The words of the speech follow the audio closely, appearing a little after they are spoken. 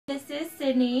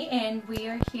Sydney, and we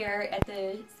are here at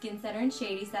the Skin Center in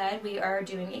Shadyside. We are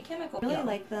doing a chemical peel. I really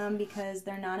like them because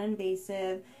they're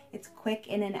non-invasive. It's quick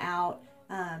in and out.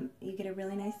 You get a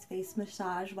really nice face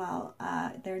massage while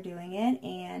they're doing it,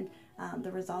 and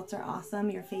the results are awesome.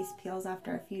 Your face peels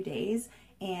after a few days,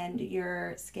 and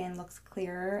your skin looks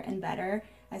clearer and better.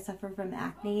 I suffer from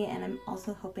acne, and I'm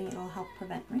also hoping it'll help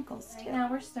prevent wrinkles too. Right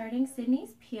now we're starting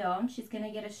Sydney's peel. She's going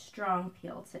to get a strong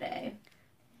peel today.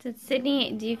 So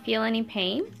Sydney, do you feel any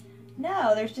pain?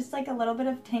 No, there's just like a little bit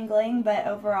of tingling, but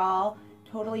overall,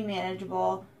 totally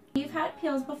manageable. You've had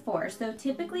peels before, so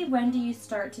typically when do you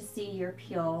start to see your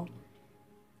peel,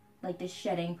 like the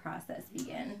shedding process,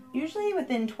 begin? Usually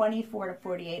within 24 to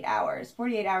 48 hours.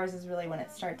 48 hours is really when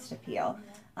it starts to peel,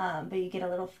 but you get a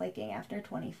little flaking after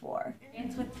 24.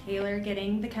 Experience with Taylor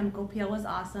getting the chemical peel was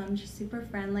awesome. She's super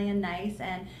friendly and nice,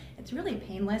 and it's really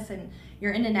painless, and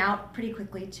you're in and out pretty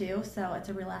quickly too, so it's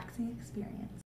a relaxing experience.